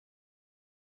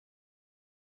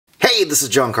Hey, this is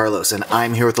John Carlos, and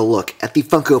I'm here with a look at the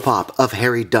Funko Pop of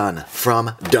Harry Dunne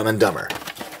from Dumb and Dumber.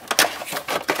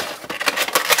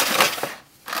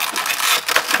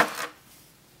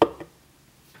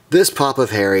 This pop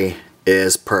of Harry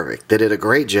is perfect. They did a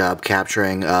great job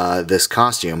capturing this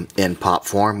costume in pop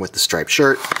form with the striped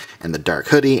shirt and the dark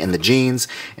hoodie and the jeans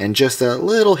and just a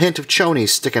little hint of chonies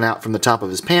sticking out from the top of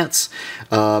his pants.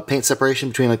 Paint separation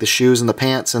between like the shoes and the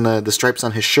pants and the stripes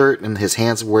on his shirt and his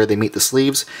hands where they meet the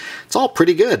sleeves. It's all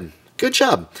pretty good. Good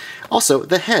job. Also,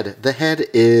 the head. The head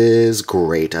is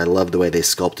great. I love the way they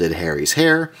sculpted Harry's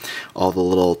hair. All the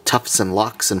little tufts and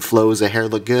locks and flows of hair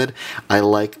look good. I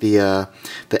like the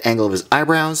angle of his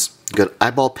eyebrows. Good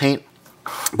eyeball paint.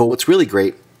 But what's really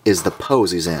great is the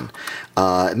pose he's in.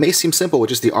 It may seem simple with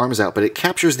just the arms out, but it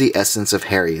captures the essence of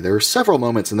Harry. There are several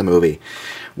moments in the movie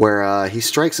where he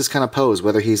strikes this kind of pose,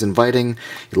 whether he's inviting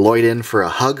Lloyd in for a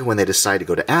hug when they decide to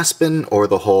go to Aspen, or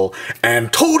the whole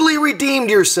 "and totally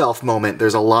redeemed yourself" moment.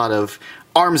 There's a lot of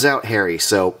arms out Harry,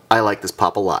 so I like this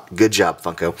pop a lot. Good job,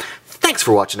 Funko. Thanks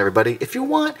for watching, everybody. If you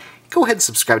want, go ahead and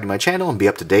subscribe to my channel and be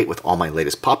up to date with all my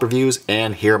latest pop reviews,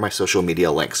 and here are my social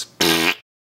media links.